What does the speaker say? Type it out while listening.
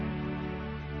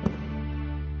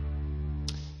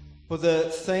Well, the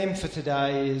theme for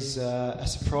today is a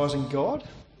surprising God,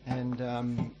 and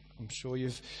I'm sure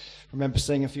you've remember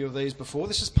seeing a few of these before.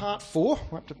 This is part 4.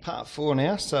 We're up to part 4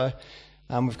 now, so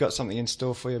we've got something in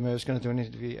store for you. Merv's going to do an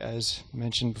interview, as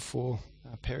mentioned before.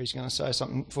 Perry's going to say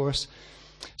something for us.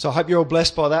 So I hope you're all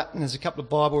blessed by that, and there's a couple of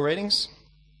Bible readings.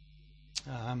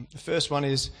 The first one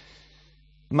is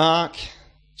Mark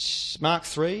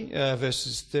 3,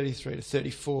 verses 33 to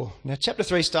 34. Now, chapter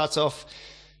 3 starts off,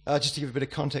 just to give a bit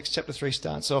of context, chapter 3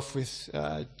 starts off with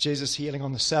Jesus healing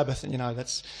on the Sabbath, and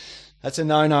that's a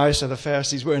no-no, so the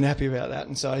Pharisees weren't happy about that,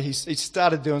 and so he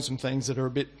started doing some things that are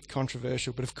a bit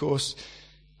controversial, but of course,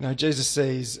 Jesus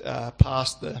sees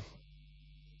past the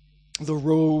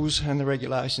rules and the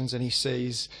regulations, and he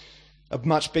sees a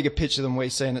much bigger picture than we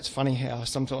see, and it's funny how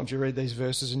sometimes you read these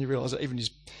verses and you realise that even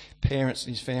his parents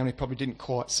and his family probably didn't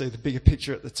quite see the bigger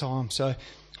picture at the time. So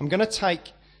I'm going to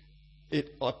take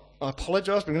it, I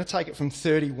apologise, but I'm going to take it from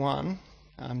 31,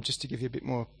 just to give you a bit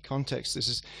more context.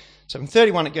 So from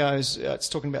 31 it goes, it's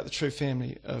talking about the true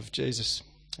family of Jesus.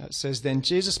 It says, "Then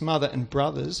Jesus' mother and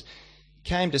brothers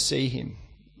came to see him.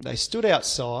 They stood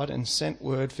outside and sent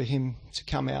word for him to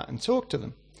come out and talk to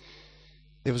them.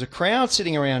 There was a crowd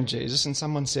sitting around Jesus, and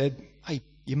someone said, 'Hey,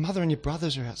 your mother and your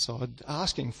brothers are outside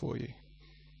asking for you.'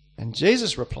 And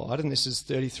Jesus replied," and this is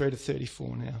 33 to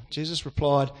 34 now, Jesus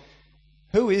replied,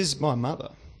 "Who is my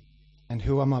mother and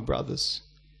who are my brothers?"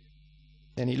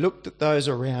 Then he looked at those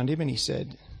around him and he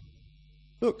said,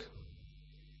 "Look,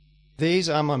 these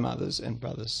are my mothers and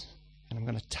brothers." And I'm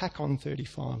going to tack on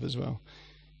 35 as well,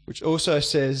 which also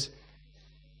says,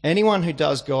 "Anyone who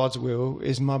does God's will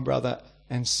is my brother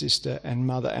and sister and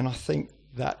mother." And I think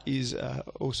that is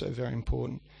also very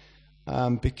important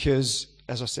because,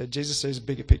 as I said, Jesus sees a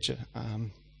bigger picture.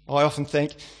 I often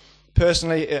think,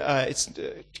 personally,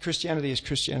 Christianity is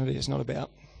Christianity. It's not about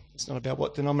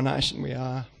what denomination we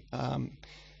are.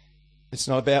 It's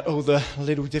not about all the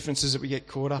little differences that we get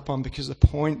caught up on, because the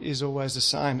point is always the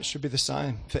same. It should be the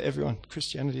same for everyone.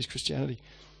 Christianity is Christianity.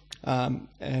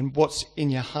 And what's in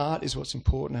your heart is what's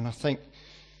important. And I think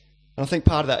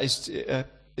part of that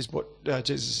is what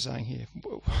Jesus is saying here.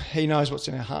 He knows what's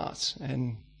in our hearts,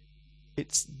 and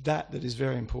it's that is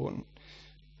very important.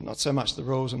 Not so much the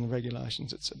rules and the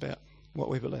regulations. It's about what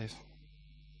we believe.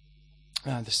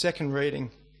 The second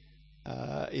reading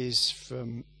is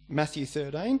from Matthew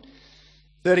 13.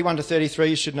 31 to 33,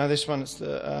 you should know this one. It's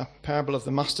the parable of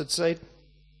the mustard seed.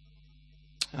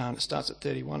 It starts at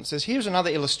 31. It says, "Here's another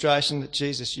illustration that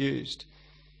Jesus used.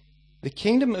 The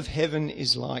kingdom of heaven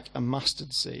is like a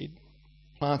mustard seed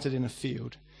planted in a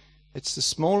field. It's the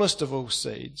smallest of all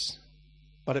seeds,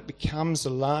 but it becomes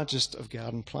the largest of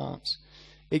garden plants.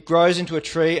 It grows into a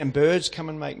tree, and birds come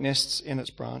and make nests in its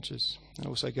branches." It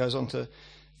also goes on to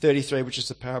 33, which is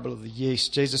the parable of the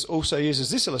yeast. Jesus also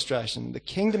uses this illustration. "The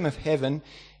kingdom of heaven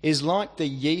is like the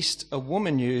yeast a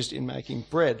woman used in making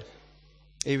bread.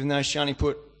 Even though she only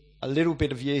put a little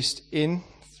bit of yeast in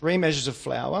 3 measures of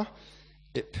flour,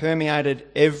 it permeated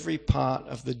every part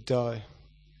of the dough."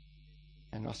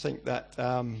 And I think that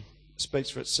speaks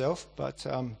for itself. But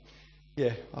I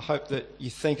hope that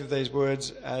you think of these words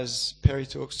as Perry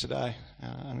talks today.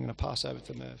 I'm going to pass over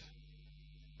to Merv.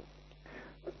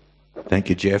 Thank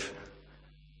you, Jeff.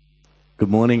 Good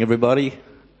morning, everybody.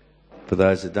 For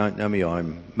those that don't know me,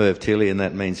 I'm Merv Tilley, and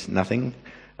that means nothing.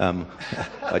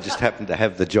 I just happen to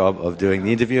have the job of doing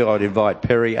the interview. I'd invite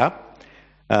Perry up.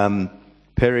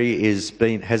 Perry has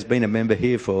been a member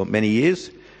here for many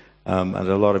years, and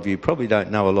a lot of you probably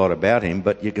don't know a lot about him,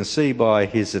 but you can see by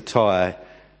his attire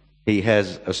he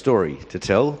has a story to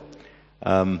tell.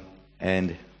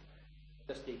 And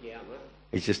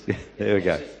he's just there we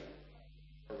go.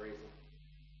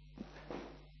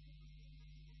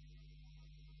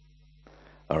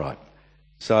 All right.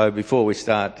 So before we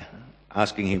start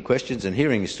asking him questions and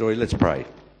hearing his story, let's pray.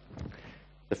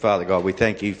 So Father God, we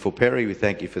thank you for Perry. We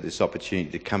thank you for this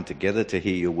opportunity to come together to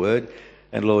hear your word.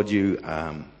 And Lord, you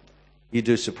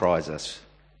do surprise us.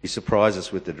 You surprise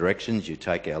us with the directions you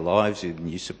take our lives,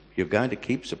 and you're going to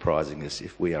keep surprising us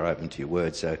if we are open to your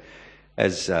word. So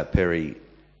as Perry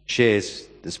shares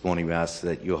this morning, we ask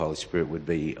that your Holy Spirit would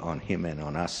be on him and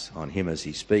on us, on him as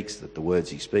he speaks, that the words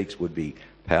he speaks would be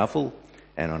powerful,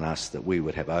 and on us that we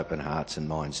would have open hearts and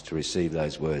minds to receive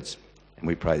those words. And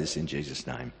we pray this in Jesus'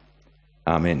 name.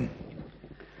 Amen.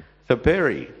 So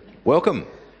Perry, welcome.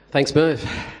 Thanks, Merv.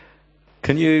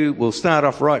 We'll start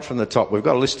off right from the top. We've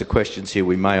got a list of questions here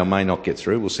we may or may not get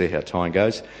through. We'll see how time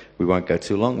goes. We won't go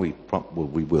too long. We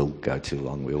will go too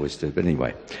long. We always do. But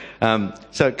anyway.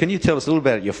 So can you tell us a little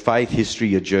about your faith history,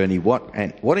 your journey?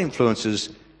 What influences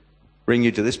bring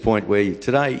you to this point where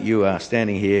today you are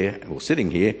standing here, or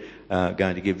sitting here,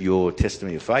 going to give your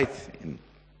testimony of faith.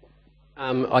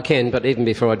 I can, but even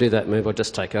before I do that move, I'll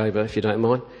just take over, if you don't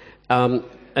mind.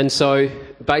 And so,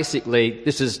 basically,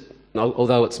 this is,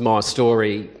 although it's my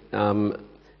story,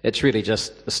 it's really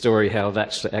just a story how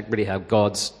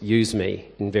God's used me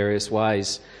in various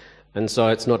ways. And so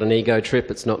it's not an ego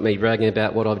trip, it's not me bragging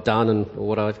about what I've done or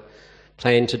what I've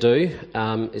planned to do.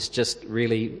 It's just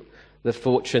really the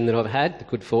fortune that I've had, the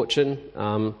good fortune,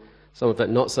 some of it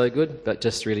not so good, but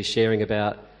just really sharing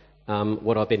about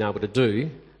what I've been able to do.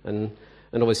 And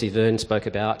obviously Vern spoke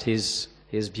about his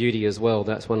beauty as well.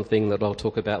 That's one thing that I'll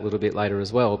talk about a little bit later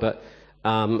as well. But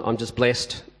I'm just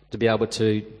blessed to be able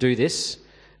to do this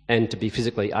and to be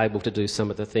physically able to do some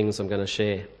of the things I'm going to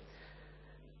share.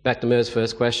 Back to Merv's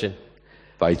first question.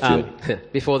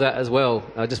 Before that as well,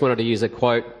 I just wanted to use a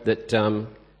quote that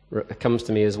comes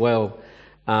to me as well.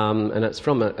 And it's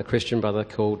from a Christian brother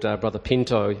called Brother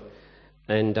Pinto.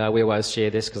 And we always share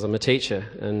this because I'm a teacher.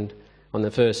 And on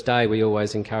the first day, we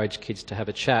always encourage kids to have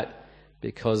a chat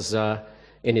because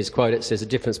in his quote it says the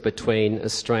difference between a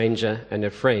stranger and a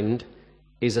friend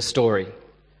is a story.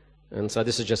 And so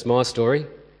this is just my story.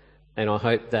 And I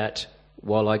hope that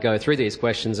while I go through these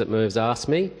questions that Merv's asked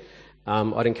me,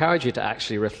 I'd encourage you to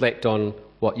actually reflect on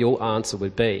what your answer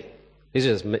would be. This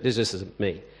is just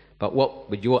me. But what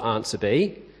would your answer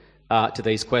be to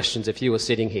these questions if you were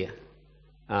sitting here?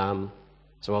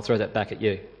 So I'll throw that back at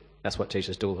you. That's what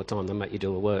teachers do all the time. They make you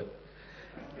do the work.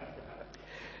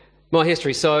 My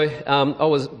history. So I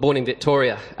was born in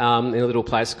Victoria in a little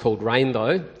place called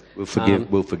Rainbow.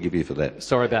 We'll forgive you for that.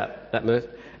 Sorry about that, Merv.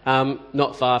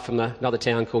 Not far from another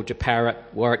town called Japarut,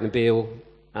 Warwick Nabil,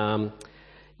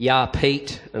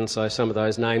 Yarpeet, and so some of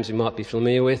those names you might be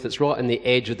familiar with. It's right on the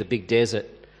edge of the big desert.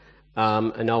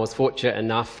 And I was fortunate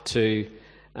enough to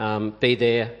be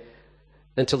there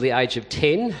until the age of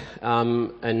 10.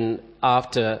 And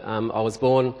after I was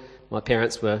born, my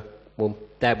parents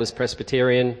Dad was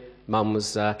Presbyterian, Mum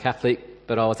was Catholic,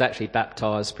 but I was actually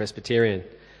baptised Presbyterian.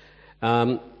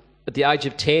 At the age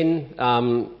of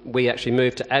 10, we actually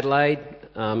moved to Adelaide,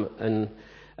 and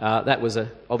that was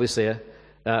obviously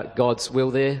God's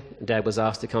will there. Dad was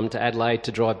asked to come to Adelaide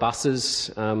to drive buses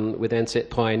with Ansett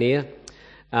Pioneer.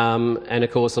 And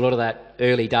of course, a lot of that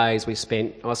early days I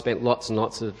spent lots and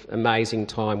lots of amazing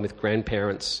time with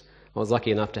grandparents. I was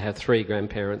lucky enough to have 3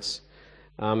 grandparents,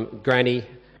 Granny,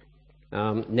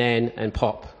 Nan and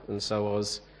Pop. And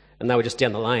they were just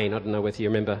down the lane. I don't know whether you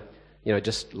remember,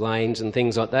 just lanes and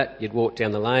things like that. You'd walk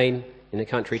down the lane in a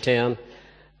country town.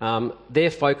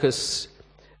 Their focus,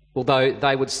 although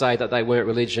they would say that they weren't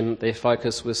religion, their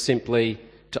focus was simply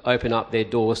to open up their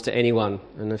doors to anyone.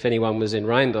 And if anyone was in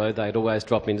Rainbow, they'd always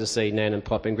drop in to see Nan and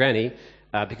Pop and Granny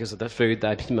because of the food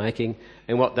they'd been making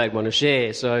and what they'd want to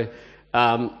share. So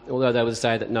although they would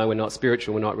say that, no, we're not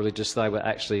spiritual, we're not religious, they were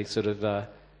actually sort of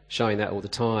showing that all the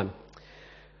time.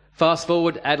 Fast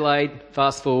forward, Adelaide,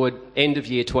 end of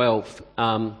year 12.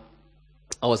 I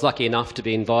was lucky enough to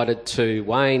be invited to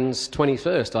Wayne's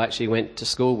 21st. I actually went to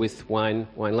school with Wayne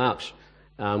Louch.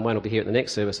 Wayne will be here at the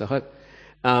next service, I hope.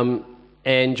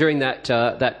 And during that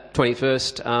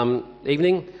 21st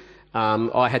evening,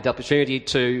 I had the opportunity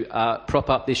to prop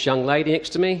up this young lady next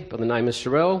to me by the name of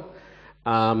Sherelle.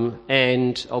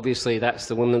 And obviously that's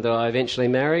the woman that I eventually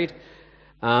married.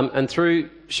 And through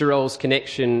Sherelle's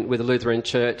connection with the Lutheran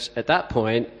Church at that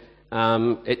point,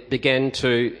 it began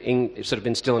to sort of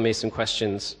instill in me some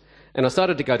questions. And I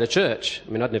started to go to church.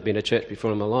 I mean, I'd never been to church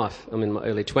before in my life. I'm in my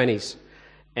early 20s.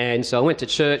 And so I went to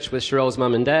church with Sherelle's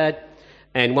mum and dad,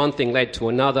 and one thing led to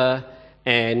another,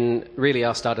 and really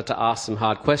I started to ask some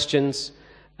hard questions.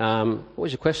 What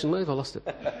was your question, Merv? I lost it.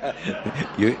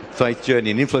 Your faith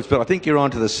journey and influence, but I think you're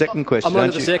on to the second question, I'm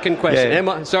on to the second question.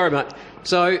 Yeah. Sorry, mate.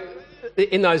 So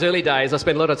in those early days, I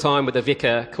spent a lot of time with a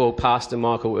vicar called Pastor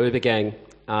Michael Ubergang,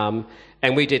 and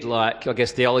we did,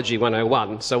 Theology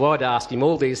 101. So I'd ask him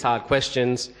all these hard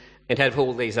questions and have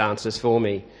all these answers for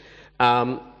me.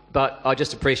 But I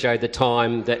just appreciated the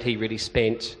time that he really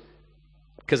spent,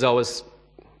 because I was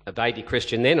a baby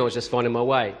Christian then, I was just finding my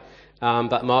way.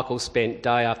 But Michael spent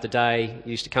day after day.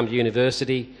 He used to come to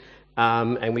university,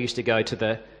 and we used to go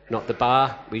to not the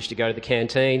bar, we used to go to the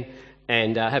canteen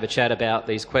and have a chat about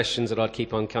these questions that I'd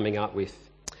keep on coming up with.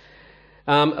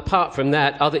 Apart from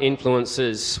that, other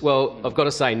influences, well, I've got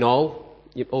to say Noel.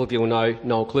 All of you will know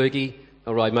Noel Kluge.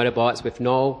 I rode motorbikes with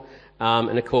Noel.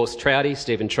 And of course Trouty,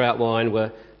 Stephen Troutwine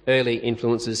were early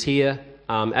influences here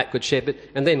at Good Shepherd.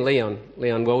 And then Leon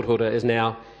Waldhutter is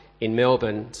now in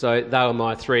Melbourne. So they were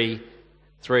my three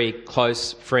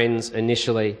close friends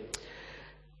initially.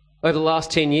 Over the last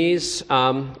 10 years,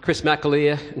 Chris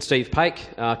McAleer and Steve Pake,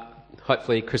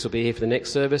 hopefully Chris will be here for the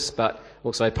next service, but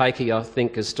also Pakey, I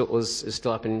think, is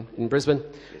still up in Brisbane.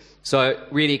 Yes. So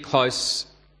really close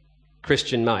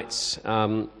Christian mates,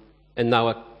 and they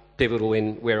were pivotal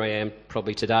in where I am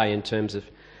probably today in terms of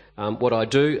what I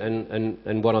do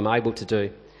and what I'm able to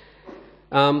do.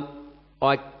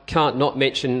 I can't not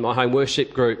mention my home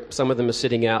worship group. Some of them are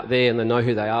sitting out there and they know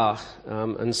who they are.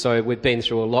 And so we've been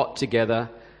through a lot together,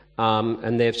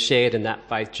 and they've shared in that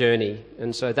faith journey.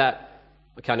 And so that,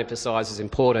 I can't emphasise, is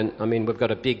important. I mean, we've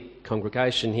got a big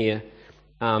congregation here,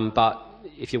 but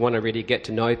if you want to really get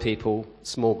to know people,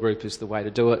 small group is the way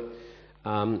to do it.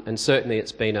 And certainly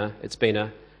it's been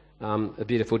a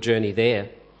beautiful journey there.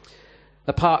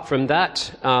 Apart from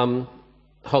that, a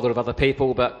whole lot of other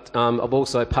people, but I'm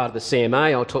also part of the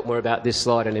CMA. I'll talk more about this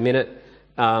slide in a minute.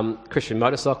 Christian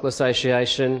Motorcycle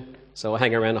Association, so I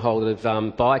hang around a whole lot of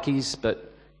bikies, but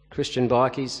Christian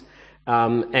bikies,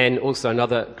 and also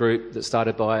another group that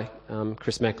started by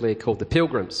Chris McAleer called the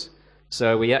Pilgrims.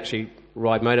 So we actually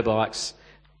ride motorbikes.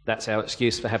 That's our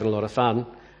excuse for having a lot of fun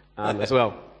as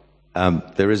well.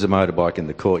 There is a motorbike in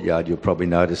the courtyard. You'll probably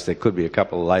notice there could be a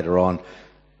couple later on.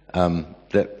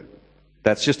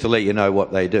 That's just to let you know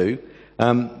what they do.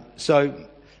 So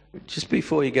just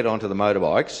before you get onto the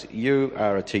motorbikes, you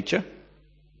are a teacher?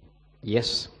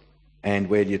 Yes. And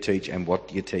where do you teach and what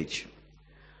do you teach?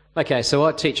 Okay, so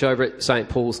I teach over at St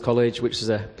Paul's College, which is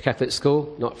a Catholic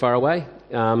school not far away.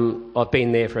 I've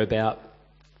been there for about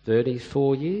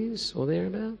 34 years or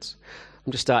thereabouts.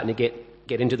 I'm just starting to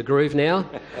get into the groove now.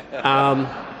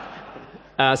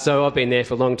 So I've been there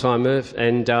for a long time, Merv,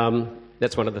 and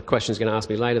that's one of the questions you're going to ask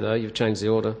me later, though. You've changed the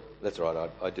order. That's right,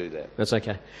 I do that. That's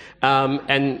okay.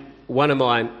 And one of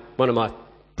my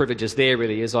privileges there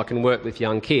really is I can work with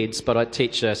young kids, but I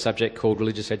teach a subject called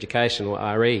religious education, or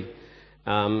RE.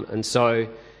 And so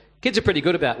kids are pretty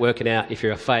good about working out if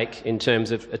you're a fake in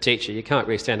terms of a teacher. You can't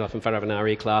really stand up in front of an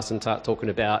RE class and start talking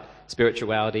about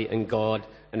spirituality and God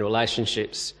and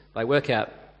relationships. They work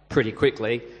out pretty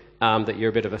quickly that you're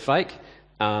a bit of a fake.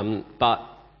 But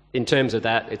in terms of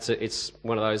that, it's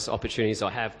one of those opportunities I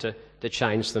have to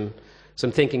change some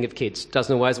thinking of kids.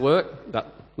 Doesn't always work,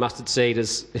 but mustard seed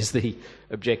is the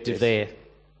objective there.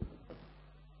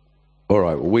 All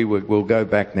right, well, we'll go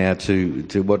back now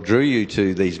to what drew you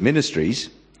to these ministries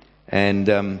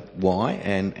and why,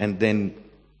 and then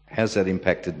how's that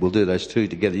impacted? We'll do those two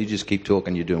together. You just keep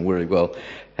talking, you're doing really well.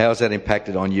 How's that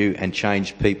impacted on you and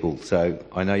changed people? So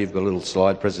I know you've got a little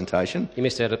slide presentation. You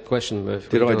missed out a question, Merv.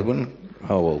 Did I?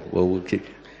 Oh, well, we'll keep...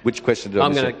 Which question did I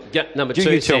miss? I'm going to get number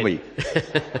two. You tell me.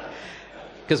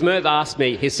 Because Merv asked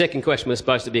me, his second question was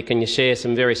supposed to be, can you share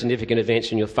some very significant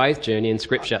events in your faith journey in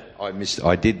Scripture?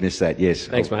 I did miss that, yes.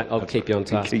 Thanks, mate. I'll keep you on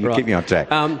task. You keep me on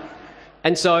track.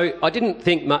 And so I didn't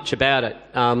think much about it,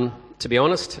 to be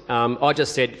honest. I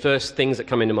just said first things that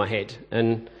come into my head.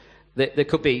 And there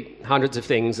could be hundreds of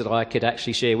things that I could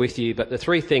actually share with you, but the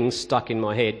three things stuck in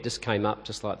my head just came up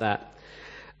just like that.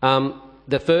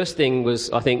 The first thing was,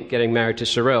 I think, getting married to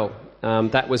Sherelle.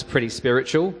 That was pretty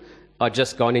spiritual. I'd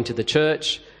just gone into the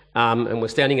church and we're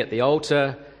standing at the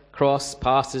altar, cross,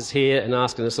 pastors here, and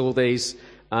asking us all these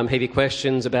heavy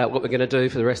questions about what we're going to do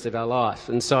for the rest of our life.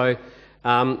 And so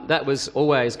that was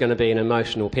always going to be an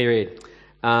emotional period.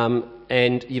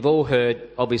 And you've all heard,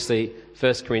 obviously,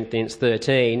 1 Corinthians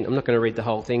 13. I'm not going to read the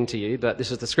whole thing to you, but this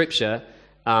is the scripture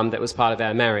that was part of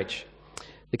our marriage.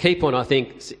 The key point, I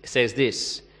think, says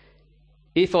this: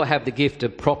 if I have the gift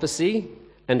of prophecy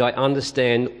and I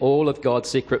understand all of God's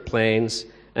secret plans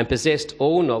and possessed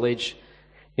all knowledge,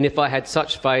 and if I had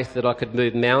such faith that I could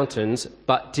move mountains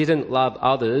but didn't love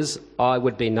others, I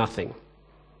would be nothing.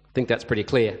 I think that's pretty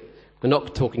clear. We're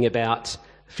not talking about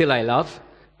philia love.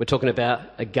 We're talking about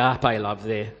agape love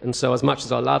there. And so as much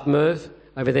as I love Merv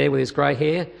over there with his grey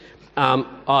hair,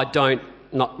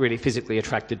 not really physically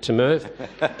attracted to Merv,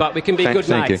 but we can be good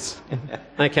mates.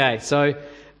 Okay, so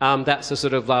that's the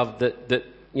sort of love that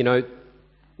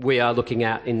we are looking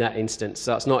at in that instance.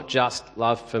 So it's not just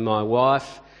love for my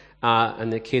wife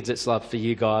and the kids, it's love for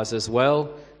you guys as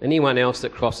well. Anyone else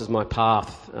that crosses my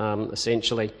path,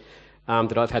 essentially,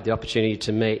 that I've had the opportunity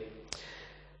to meet.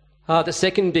 The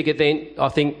second big event, I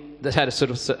think, that had a sort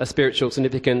of a spiritual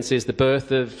significance is the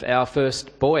birth of our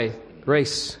first boy,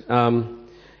 Reese.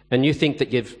 And you think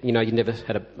that you've never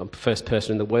had a first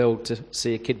person in the world to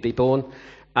see a kid be born.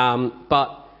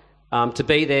 But to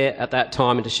be there at that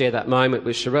time and to share that moment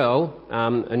with Sherelle,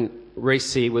 and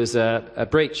Reese was a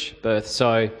breech birth.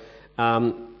 So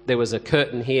there was a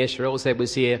curtain here, Sherelle's head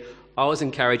was here. I was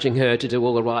encouraging her to do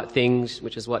all the right things,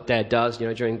 which is what Dad does,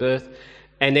 during birth.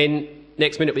 And then,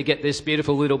 next minute we get this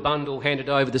beautiful little bundle handed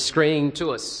over the screen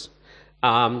to us.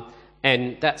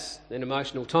 And that's an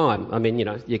emotional time. I mean,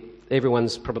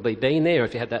 everyone's probably been there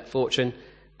if you had that fortune.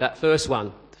 The first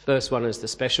one is the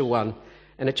special one.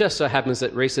 And it just so happens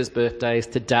that Reese's birthday is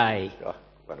today. Oh,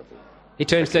 wonderful. He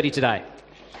turns 30 today.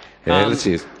 Yeah, let's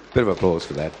hear a bit of applause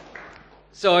for that.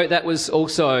 So that was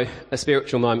also a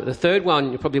spiritual moment. The third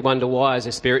one, you probably wonder why is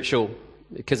it spiritual,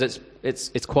 because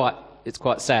it's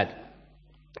quite sad.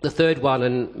 The third one,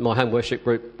 and my home worship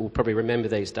group will probably remember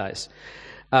these days.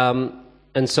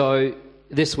 And so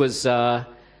this was a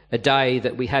day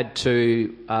that we had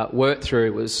to work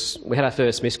through. We had our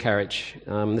first miscarriage.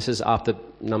 This is after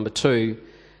number 2.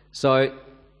 So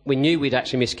we knew we'd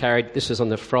actually miscarried. This was on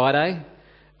the Friday.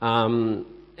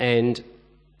 And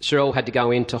Cheryl had to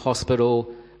go into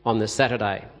hospital on the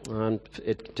Saturday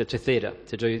to theatre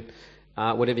to do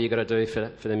whatever you've got to do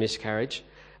for the miscarriage.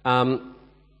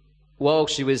 While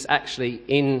she was actually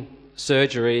in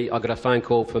surgery, I got a phone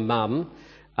call from Mum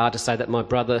to say that my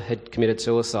brother had committed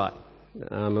suicide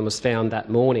and was found that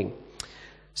morning.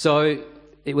 So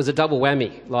it was a double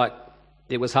whammy. Like,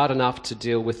 it was hard enough to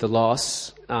deal with the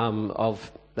loss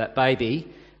of that baby,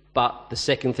 but the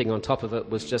second thing on top of it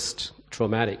was just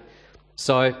traumatic.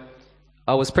 So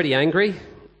I was pretty angry.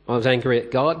 I was angry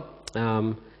at God.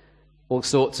 All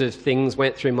sorts of things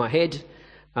went through my head.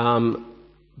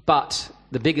 But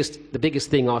the biggest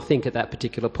thing I think at that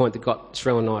particular point that got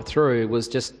Shrell and I through was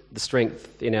just the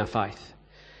strength in our faith.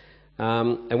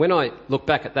 And when I look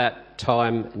back at that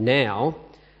time now,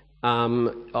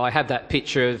 I have that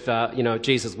picture of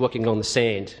Jesus walking on the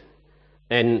sand,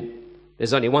 and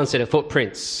there's only one set of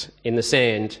footprints in the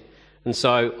sand, and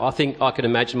so I think I can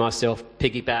imagine myself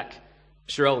piggyback,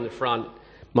 Shrell in the front,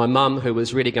 my mum who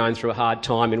was really going through a hard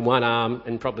time in one arm,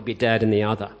 and probably Dad in the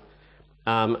other,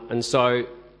 and so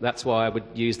that's why I would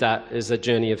use that as a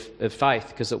journey of faith,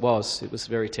 because it was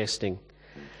very testing.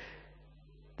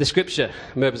 The scripture,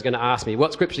 Merv was going to ask me,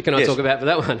 what scripture can I talk about for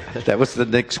that one? That was the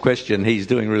next question. He's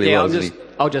doing really well.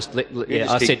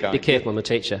 I said, be careful, I'm a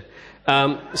teacher.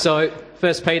 So,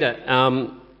 1 Peter,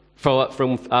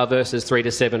 from verses 3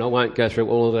 to 7, I won't go through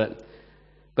all of it.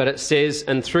 But it says,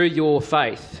 and through your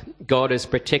faith, God is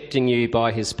protecting you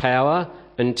by his power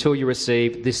until you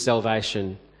receive this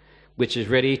salvation, which is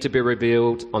ready to be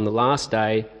revealed on the last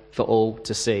day for all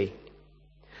to see.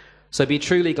 So be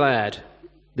truly glad.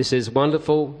 This is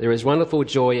wonderful. There is wonderful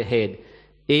joy ahead,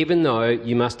 even though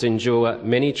you must endure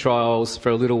many trials for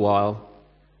a little while.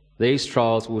 These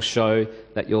trials will show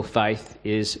that your faith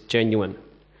is genuine.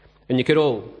 And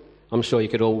I'm sure you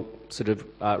could all sort of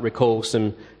recall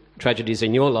some tragedies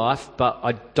in your life, but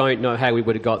I don't know how we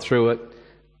would have got through it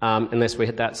unless we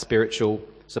had that spiritual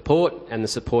support and the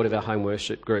support of our home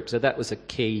worship group. So that was a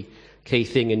key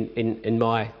thing in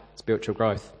my spiritual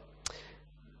growth.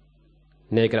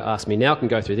 Now you've got to ask me. Now I can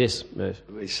go through this, Merv.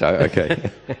 So, okay.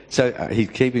 So he's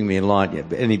keeping me in line. Yeah,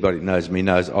 but anybody who knows me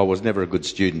knows I was never a good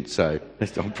student, so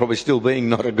I'm probably still being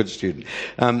not a good student.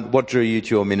 What drew you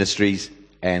to your ministries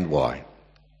and why?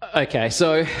 Okay,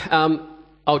 so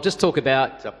I'll just talk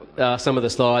about some of the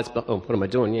slides. What am I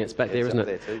doing? Yeah, it's back there, isn't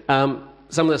it?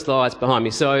 Some of the slides behind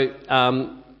me. So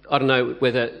I don't know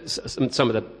whether some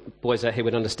of the boys out here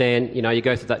would understand. You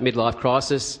go through that midlife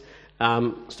crisis,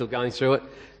 still going through it.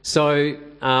 So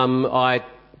I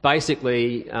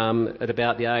basically, at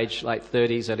about the age, late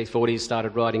 30s, early 40s,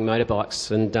 started riding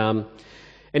motorbikes. And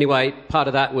anyway, part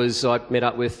of that was I met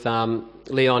up with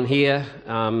Leon here,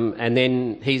 and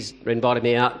then he's invited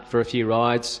me out for a few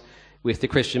rides with the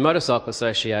Christian Motorcycle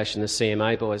Association, the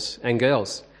CMA boys and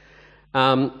girls.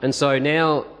 And so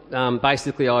now,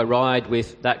 basically, I ride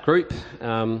with that group.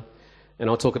 And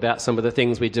I'll talk about some of the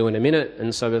things we do in a minute.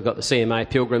 And so we've got the CMA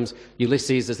Pilgrims.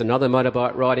 Ulysses is another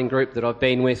motorbike riding group that I've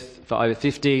been with for over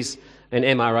 50s. And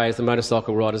MRA is the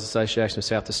Motorcycle Riders Association of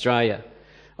South Australia.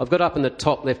 I've got up in the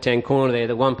top left-hand corner there,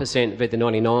 the 1% v the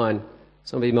 99.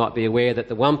 Some of you might be aware that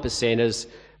the 1%ers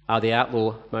are the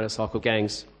outlaw motorcycle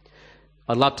gangs.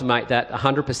 I'd love to make that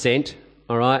 100%,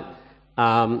 all right,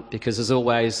 because there's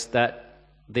always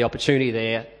the opportunity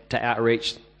there to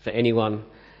outreach for anyone.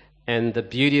 And the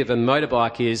beauty of a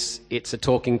motorbike is it's a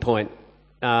talking point.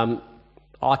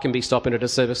 I can be stopping at a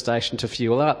service station to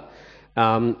fuel up,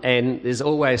 and there's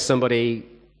always somebody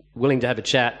willing to have a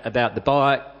chat about the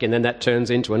bike, and then that turns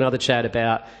into another chat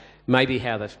about maybe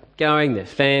how they're going, their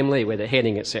family, where they're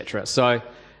heading, etc. So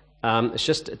it's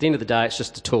just, at the end of the day, it's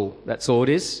just a tool. That's all it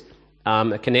is,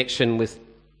 a connection with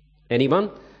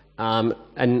anyone, and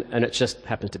it just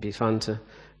happens to be fun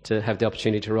to have the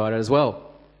opportunity to ride it as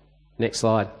well. Next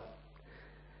slide.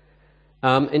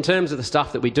 In terms of the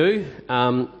stuff that we do,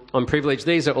 I'm privileged.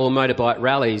 These are all motorbike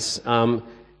rallies.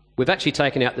 We've actually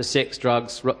taken out the sex,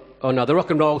 drugs... the rock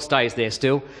and roll stays there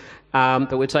still,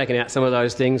 but we're taking out some of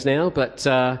those things now. But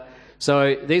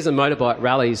so these are motorbike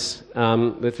rallies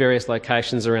with various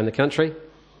locations around the country.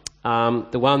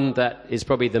 The one that is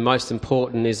probably the most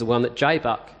important is the one at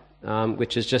Jaybuck,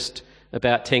 which is just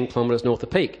about 10 kilometres north of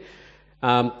Peak.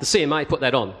 The CMA put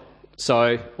that on.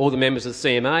 So all the members of the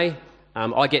CMA,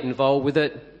 I get involved with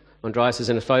it. Andreas is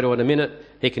in a photo in a minute.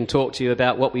 He can talk to you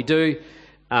about what we do.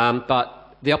 But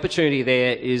the opportunity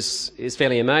there is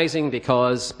fairly amazing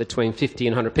because between 50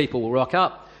 and 100 people will rock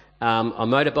up on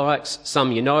motorbikes.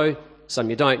 Some you know, some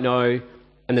you don't know.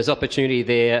 And there's opportunity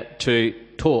there to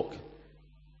talk.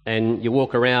 And you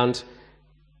walk around.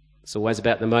 It's always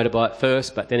about the motorbike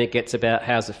first, but then it gets about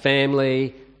how's the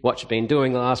family, what you've been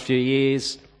doing the last few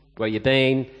years, where you've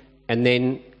been, and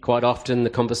then quite often the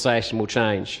conversation will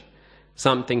change.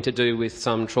 Something to do with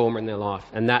some trauma in their life.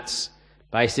 And that's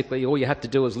basically all you have to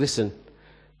do is listen.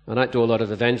 I don't do a lot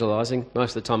of evangelising.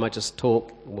 Most of the time I just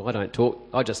talk. Well, I don't talk.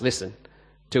 I just listen.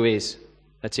 2 ears.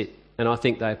 That's it. And I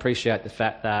think they appreciate the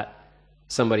fact that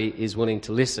somebody is willing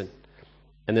to listen.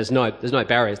 And there's no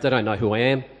barriers. They don't know who I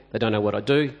am. They don't know what I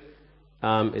do.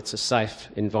 It's a safe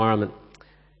environment.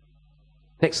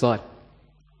 Next slide.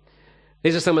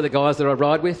 These are some of the guys that I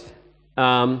ride with.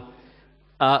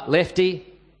 Lefty,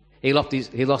 he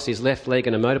lost his left leg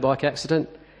in a motorbike accident.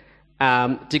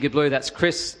 Digger Blue, that's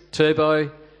Chris.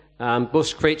 Turbo,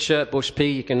 Bush Creature, Bush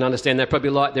P, you can understand they probably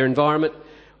like their environment.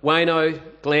 Wayno,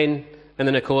 Glenn, and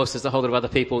then of course there's a whole lot of other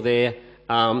people there,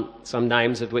 some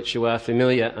names of which you are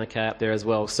familiar, okay, up there as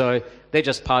well. So they're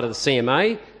just part of the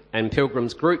CMA and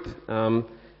Pilgrims group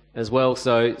as well.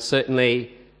 So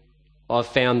certainly I've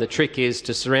found the trick is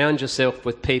to surround yourself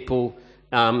with people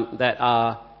that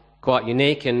are quite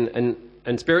unique and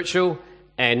spiritual,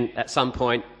 and at some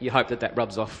point you hope that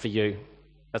rubs off for you.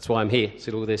 That's why I'm here.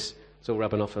 See all this? It's all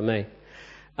rubbing off for me.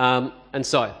 And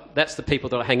so that's the people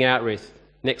that I hang out with.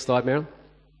 Next slide, Meryl.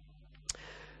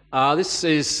 This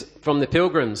is from the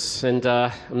Pilgrims, and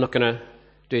I'm not going to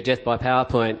do death by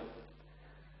PowerPoint.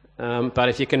 But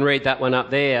if you can read that one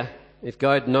up there, if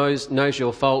God knows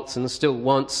your faults and still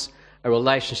wants a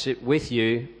relationship with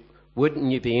you,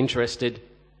 wouldn't you be interested?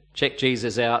 Check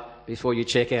Jesus out before you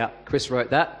check out. Chris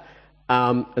wrote that.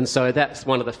 And so that's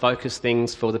one of the focus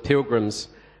things for the Pilgrims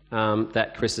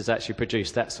that Chris has actually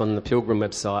produced. That's on the Pilgrim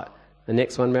website. The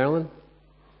next one, Marilyn.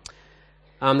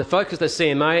 The focus of the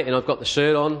CMA, and I've got the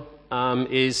shirt on,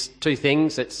 is two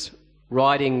things. It's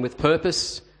riding with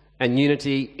purpose and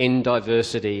unity in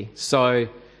diversity. So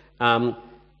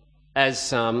as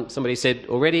somebody said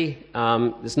already,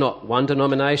 there's not one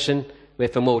denomination. We're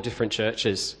from all different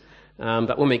churches.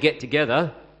 But when we get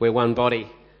together, we're one body.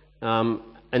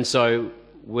 And so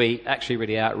we actually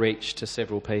really outreach to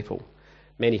several people,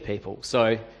 many people.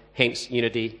 So hence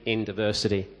unity in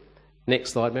diversity.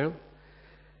 Next slide, Meryl.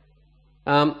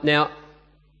 Now,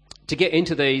 to get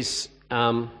into these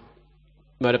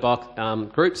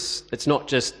motorbike groups, it's not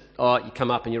just, you come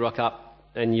up and you rock up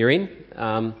and you're in.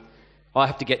 I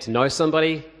have to get to know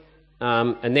somebody,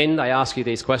 and then they ask you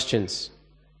these questions.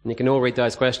 And you can all read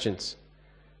those questions.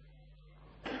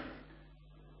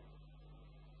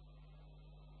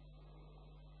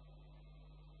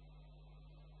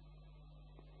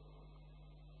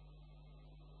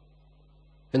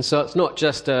 And so it's not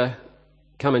just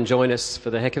come and join us for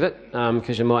the heck of it,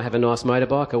 because you might have a nice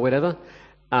motorbike or whatever.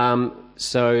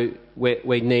 So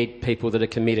we need people that are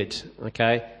committed,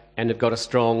 okay, and have got a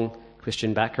strong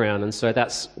Christian background. And so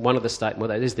that's one of the statements, well,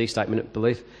 that is the statement of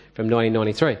belief from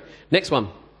 1993. Next one.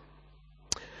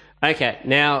 Okay,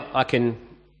 now I can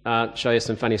show you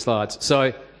some funny slides.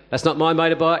 So that's not my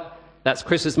motorbike, that's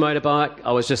Chris's motorbike.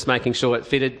 I was just making sure it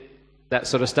fitted, that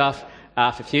sort of stuff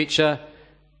for future.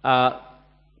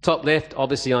 Top left,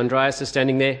 obviously Andreas is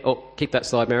standing there. Oh, keep that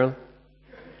slide, Marilyn.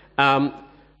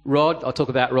 Rod, I'll talk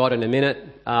about Rod in a minute.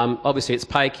 Obviously it's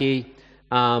Pakey.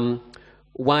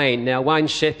 Wayne. Now, Wayne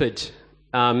Shepherd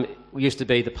used to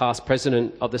be the past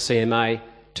president of the CMA.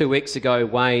 2 weeks ago,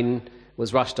 Wayne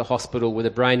was rushed to hospital with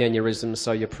a brain aneurysm,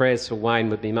 so your prayers for Wayne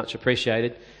would be much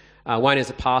appreciated. Wayne is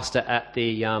a pastor at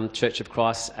the Church of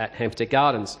Christ at Hampstead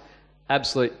Gardens.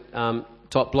 Absolute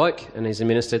top bloke, and he's a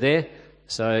minister there.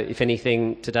 So if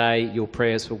anything today, your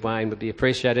prayers for Wayne would be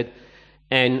appreciated.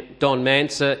 And Don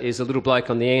Manser is a little bloke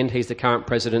on the end. He's the current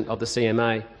president of the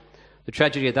CMA. The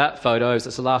tragedy of that photo is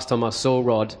it's the last time I saw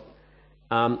Rod.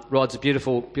 Rod's a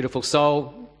beautiful, beautiful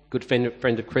soul, good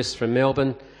friend of Chris from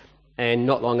Melbourne. And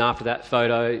not long after that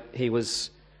photo, he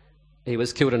was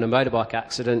killed in a motorbike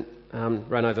accident,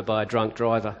 run over by a drunk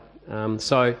driver.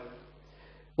 So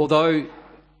although,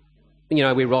 you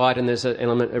know, we ride and there's an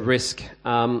element of risk,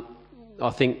 I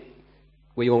think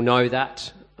we all know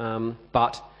that,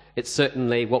 but it's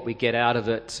certainly what we get out of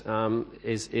it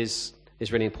is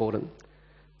really important.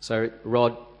 So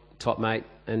Rod, top mate,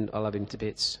 and I love him to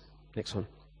bits. Next one.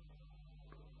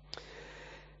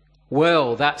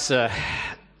 Well, that's a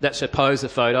poser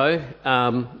photo.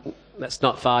 That's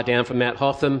not far down from Mount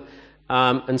Hotham.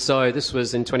 And so this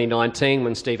was in 2019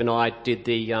 when Steve and I did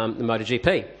the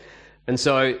MotoGP. And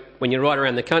so when you ride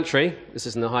around the country, this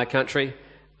is in the high country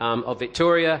of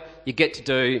Victoria, you get to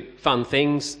do fun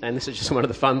things, and this is just one of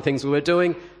the fun things we were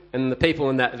doing. And the people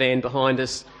in that van behind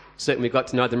us, certainly got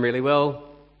to know them really well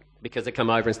because they come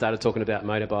over and started talking about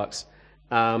motorbikes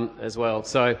as well.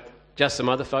 So just some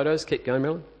other photos. Keep going,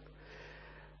 Marilyn.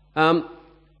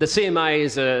 The CMA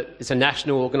is a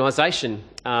national organisation,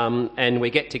 and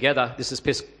we get together. This is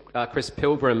Chris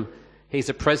Pilgrim. He's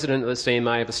the president of the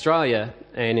CMA of Australia,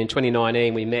 and in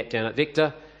 2019 we met down at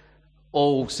Victor.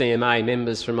 All CMA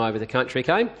members from over the country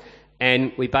came,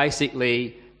 and we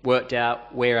basically worked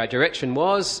out where our direction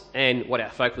was and what our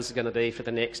focus is going to be for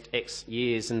the next X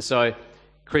years. And so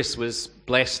Chris was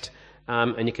blessed,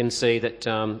 and you can see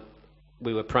that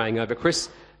we were praying over Chris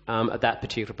at that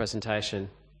particular presentation.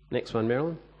 Next one,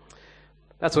 Marilyn.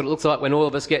 That's what it looks like when all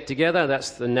of us get together.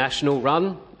 That's the national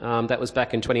run. That was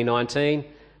back in 2019.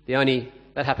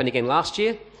 That happened again last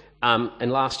year,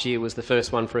 and last year was the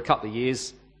first one for a couple of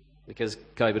years because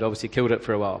COVID obviously killed it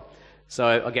for a while. So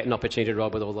I get an opportunity to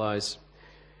ride with all those.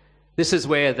 This is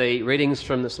where the readings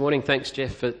from this morning, thanks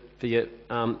Jeff for your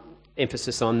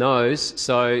emphasis on those.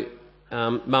 So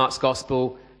Mark's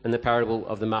Gospel and the parable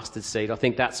of the mustard seed. I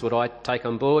think that's what I take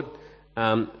on board, who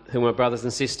are my brothers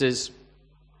and sisters,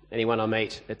 anyone I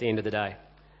meet at the end of the day.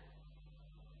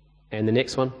 And the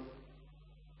next one.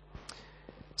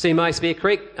 CMA Spear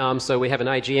Creek, so we have an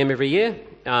AGM every year.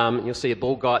 You'll see a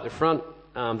bald guy at the front,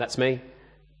 that's me.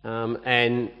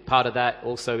 And part of that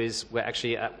also is we're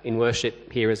actually in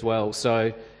worship here as well.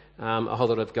 So a whole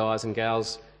lot of guys and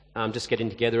gals just getting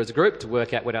together as a group to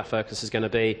work out what our focus is going to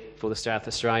be for the South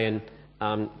Australian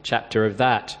chapter of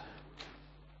that.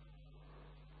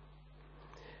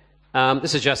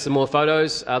 This is just some more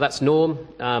photos. That's Norm.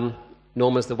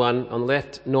 Norm is the one on the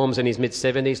left. Norm's in his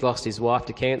mid-70s, lost his wife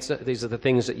to cancer. These are the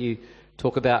things that you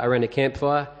talk about around a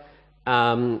campfire.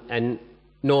 And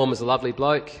Norm is a lovely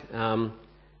bloke.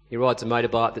 He rides a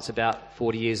motorbike that's about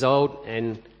 40 years old,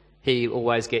 and he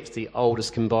always gets the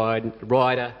oldest combined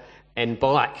rider and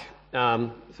bike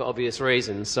for obvious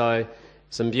reasons. So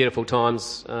some beautiful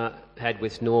times had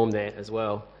with Norm there as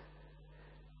well.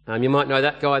 You might know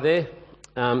that guy there.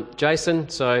 Jason.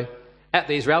 So at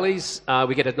these rallies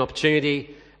we get an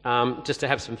opportunity just to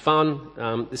have some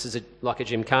fun. This is like a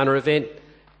Gymkhana event,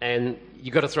 and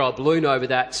you've got to throw a balloon over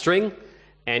that string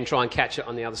and try and catch it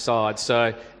on the other side. So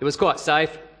it was quite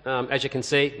safe, as you can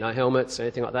see, no helmets or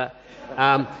anything like that,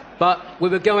 but we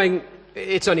were going,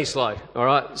 it's only slow, all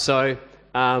right, so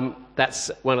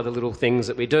that's one of the little things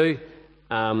that we do.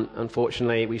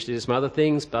 Unfortunately we should do some other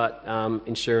things, but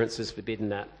insurance has forbidden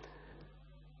that.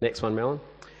 Next one, Melon.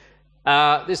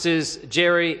 This is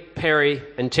Jerry, Perry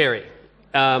and Terry.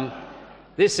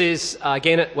 This is,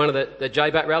 again, at one of the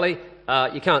JBAT rally.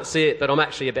 You can't see it, but I'm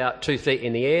actually about 2 feet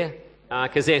in the air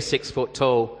because they're 6 foot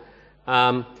tall.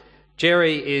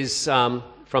 Jerry is from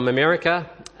America,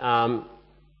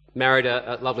 married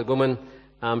a lovely woman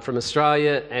from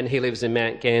Australia, and he lives in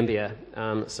Mount Gambier.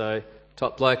 So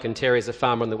top bloke, and Terry's a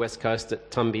farmer on the west coast at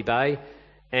Tumby Bay.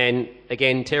 And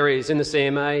again, Terry is in the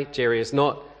CMA, Jerry is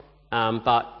not.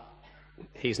 But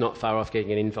he's not far off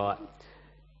getting an invite.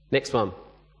 Next one.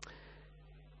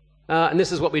 And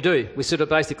this is what we do. We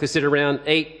basically sit around,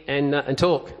 eat and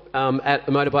talk at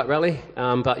a motorbike rally.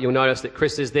 But you'll notice that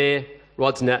Chris is there,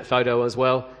 Rod's in that photo as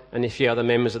well, and a few other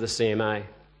members of the CMA.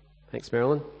 Thanks,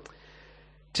 Marilyn.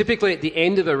 Typically at the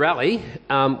end of a rally,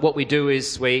 what we do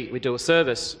is we do a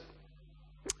service.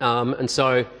 And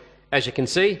so, as you can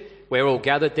see, we're all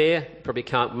gathered there. Probably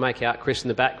can't make out Chris in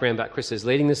the background, but Chris is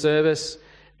leading the service.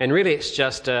 And really it's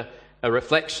just a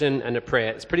reflection and a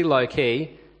prayer. It's pretty low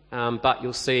key, but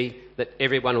you'll see that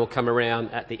everyone will come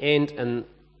around at the end, and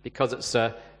because it's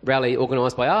a rally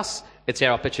organised by us, it's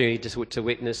our opportunity to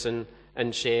witness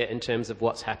and share in terms of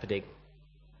what's happening.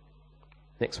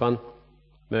 Next one.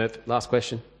 Merv, last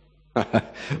question.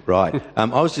 Right.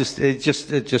 It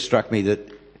just struck me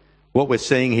that what we're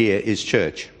seeing here is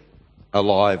church.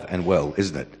 Alive and well,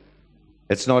 isn't it?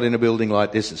 It's not in a building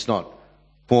like this, it's not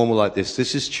formal like this.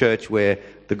 This is church where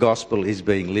the gospel is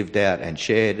being lived out and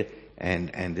shared,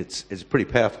 and it's a pretty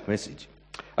powerful message.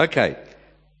 Okay,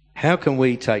 how can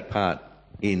we take part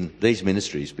in these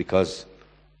ministries? Because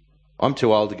I'm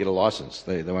too old to get a licence.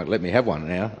 They won't let me have one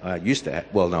now. I used to have,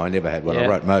 well, no, I never had one. Yeah. I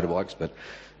rode motorbikes, but...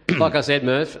 Like I said,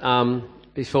 Murph,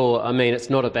 before, I mean, it's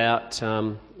not about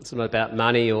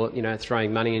money or,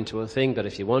 throwing money into a thing, but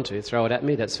if you want to, throw it at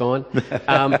me, that's fine.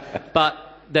 But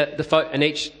and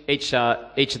each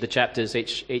of the chapters,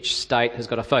 each state has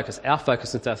got a focus. Our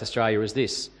focus in South Australia is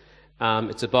this.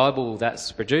 It's a Bible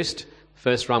that's produced.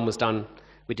 First run was done,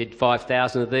 we did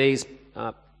 5,000 of these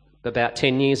about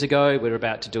 10 years ago. We're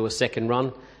about to do a second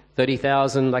run,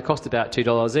 30,000. They cost about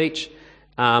 $2 each.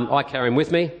 I carry them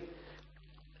with me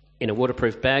in a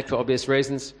waterproof bag for obvious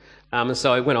reasons. And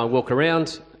so when I walk around,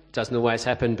 it doesn't always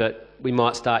happen, but we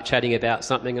might start chatting about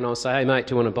something and I'll say, hey mate,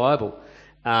 do you want a Bible?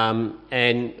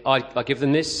 And I give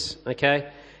them this,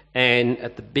 okay? And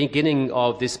at the beginning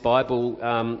of this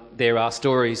Bible, there are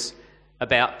stories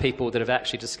about people that have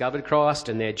actually discovered Christ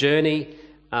and their journey,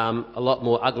 a lot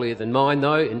more uglier than mine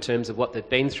though, in terms of what they've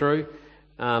been through.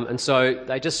 And so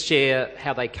they just share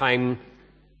how they came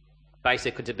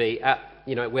basically to be at,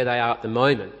 where they are at the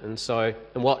moment,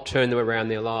 and what turned them around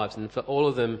their lives. And for all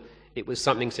of them, it was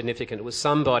something significant. It was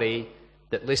somebody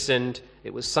that listened.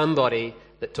 It was somebody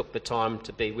that took the time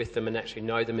to be with them and actually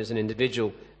know them as an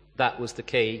individual. That was the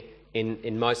key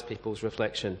in most people's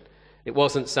reflection. It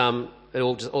wasn't it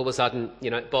all of a sudden,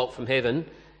 bolt from heaven.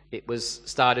 It was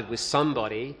started with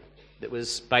somebody that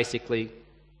was basically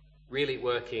really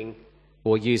working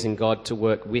or using God to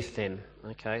work with them,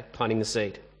 okay, planting the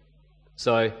seed.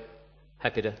 So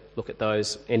happy to look at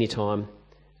those anytime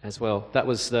as well.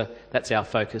 That's our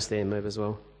focus there, Move, as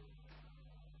well.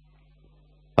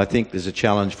 I think there's a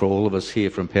challenge for all of us here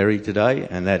from Perry today,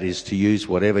 and that is to use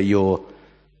whatever your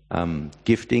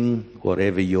gifting,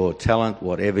 whatever your talent,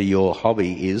 whatever your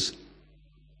hobby is,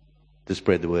 to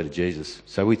spread the word of Jesus.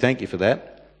 So we thank you for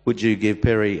that. Would you give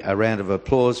Perry a round of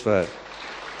applause for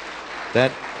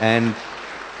that? And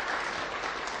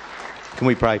can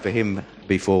we pray for him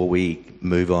before we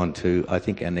move on to, I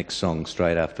think, our next song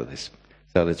straight after this?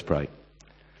 So let's pray.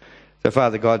 So,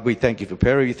 Father God, we thank you for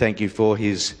Perry. We thank you for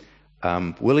his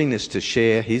willingness to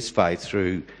share his faith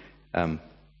through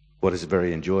what is a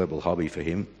very enjoyable hobby for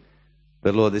him.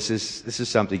 But Lord, this is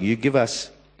something you give us,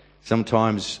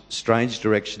 sometimes strange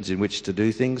directions in which to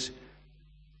do things.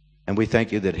 And we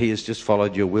thank you that he has just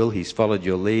followed your will, he's followed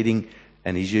your leading,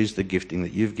 and he's used the gifting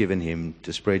that you've given him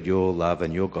to spread your love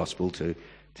and your gospel to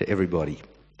everybody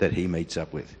that he meets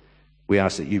up with. We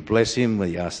ask that you bless him.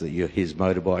 We ask that his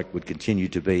motorbike would continue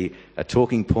to be a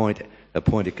talking point, a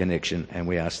point of connection, and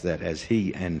we ask that as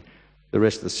he and the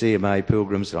rest of the CMA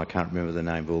pilgrims, and I can't remember the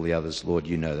name of all the others, Lord,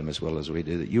 you know them as well as we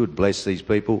do, that you would bless these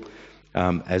people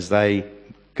as they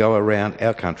go around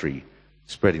our country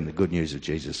spreading the good news of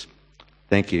Jesus.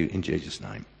 Thank you in Jesus'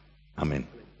 name. Amen.